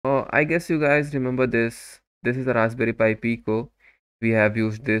I guess you guys remember this. This is a Raspberry Pi Pico. We have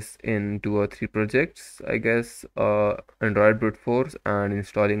used this in 2 or 3 projects, I guess, Android brute force and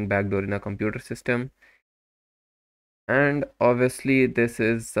installing backdoor in a computer system. And obviously, this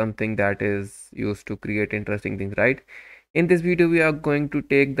is something that is used to create interesting things, right? In this video, we are going to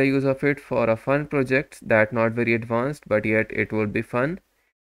take the use of it for a fun project that not very advanced, but yet it will be fun.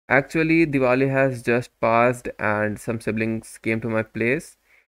 Actually, Diwali has just passed and some siblings came to my place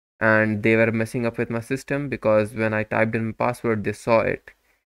and they were messing up with my system because when I typed in my password, they saw it.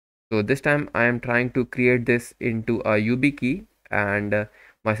 So this time I am trying to create this into a yubi key and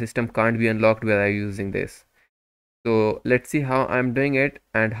my system can't be unlocked without using this. So let's see how I'm doing it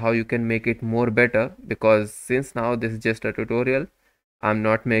and how you can make it more better, because since now this is just a tutorial, I'm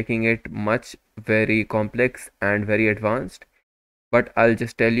not making it much very complex and very advanced, but I'll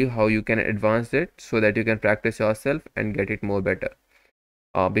just tell you how you can advance it so that you can practice yourself and get it more better.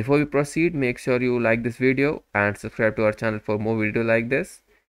 Before we proceed, make sure you like this video and subscribe to our channel for more videos like this.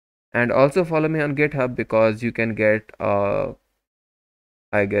 And also follow me on GitHub because you can get,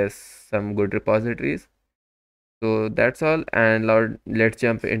 I guess, some good repositories. So that's all, and now let's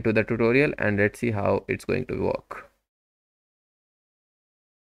jump into the tutorial and let's see how it's going to work.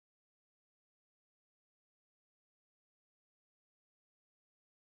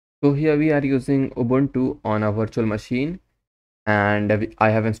 So here we are using Ubuntu on a virtual machine, and I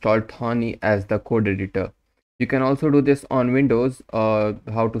have installed Thorny as the code editor. You can also do this on Windows.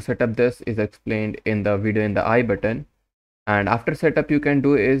 How to set up this is explained in the video in the I button. And after setup, you can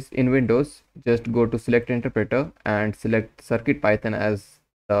do is in Windows, just go to select interpreter and select CircuitPython as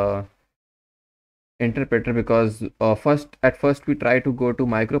the interpreter, because at first we try to go to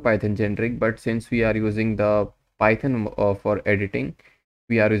MicroPython generic, but since we are using the Python for editing,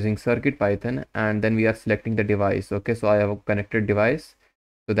 we are using CircuitPython, and then we are selecting the device. Okay, so I have a connected device,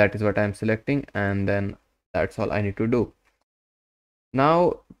 so that is what I'm selecting, and then that's all I need to do.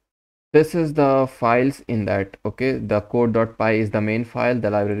 Now this is the files in that. Okay, the code.py is the main file. The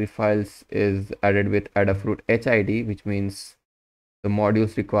library files is added with Adafruit HID, which means the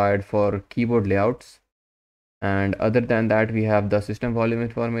modules required for keyboard layouts. And other than that, we have the system volume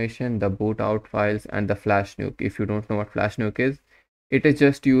information, the boot out files, and the flash nuke. If you don't know what flash nuke is, it is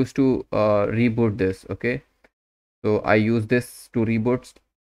just used to reboot this. Okay, so I use this to reboot.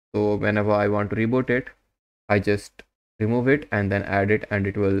 So whenever I want to reboot it, I just remove it and then add it, and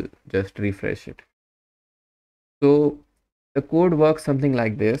it will just refresh it. So the code works something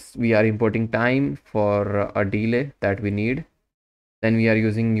like this. We are importing time for a delay that we need. Then we are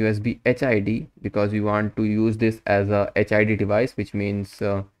using USB HID because we want to use this as a HID device, which means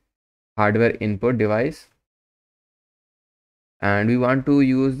hardware input device. And we want to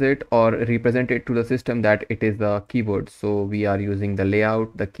use it or represent it to the system that it is the keyboard. So we are using the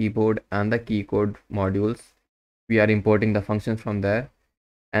layout, the keyboard, and the key code modules. We are importing the functions from there.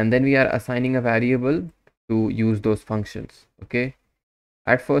 And then we are assigning a variable to use those functions. Okay.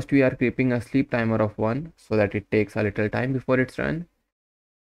 At first, we are keeping a sleep timer of 1 so that it takes a little time before it's run.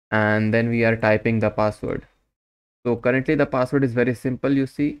 And then we are typing the password. So currently the password is very simple, you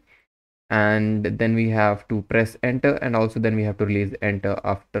see, and then we have to press enter, and also then we have to release enter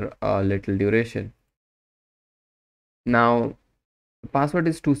after a little duration. Now the password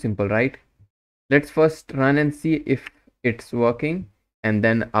is too simple, right? Let's first run and see if it's working, and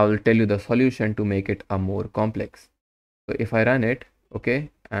then I will tell you the solution to make it a more complex. So if I run it,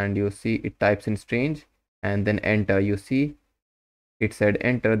 okay, and you see it types in strange and then enter, you see it said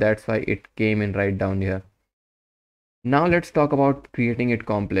enter, that's why it came in right down here. Now let's talk about creating it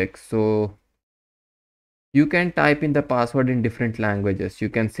complex. So you can type in the password in different languages. You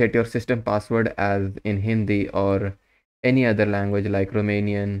can set your system password as in Hindi or any other language like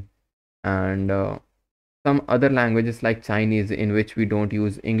Romanian, and some other languages like Chinese, in which we don't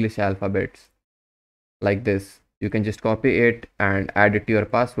use English alphabets like this. You can just copy it and add it to your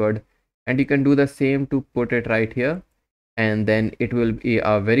password, and you can do the same to put it right here, and then it will be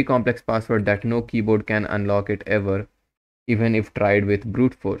a very complex password that no keyboard can unlock it ever, even if tried with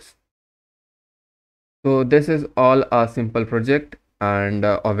brute force. So this is all a simple project, and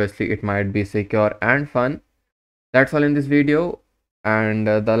obviously it might be secure and fun. That's all in this video. And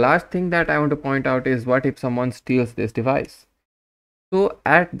the last thing that I want to point out is, what if someone steals this device? So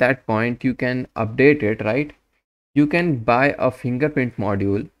at that point you can update it, right? You can buy a fingerprint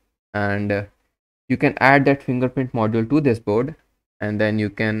module, and you can add that fingerprint module to this board, and then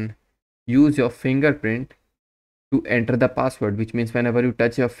you can use your fingerprint to enter the password, which means whenever you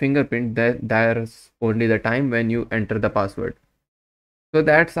touch your fingerprint, there's only the time when you enter the password. So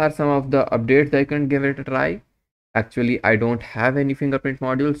that's are some of the updates that you can give it a try. Actually, I don't have any fingerprint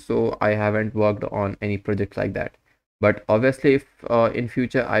modules, so I haven't worked on any project like that. But obviously, if in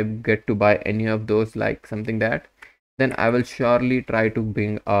future I get to buy any of those, like something that, then I will surely try to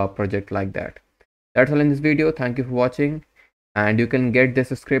bring a project like that. That's all in this video. Thank you for watching, and you can get this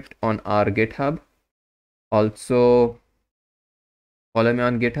script on our GitHub. Also, follow me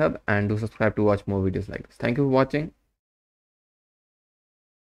on GitHub and do subscribe to watch more videos like this. Thank you for watching.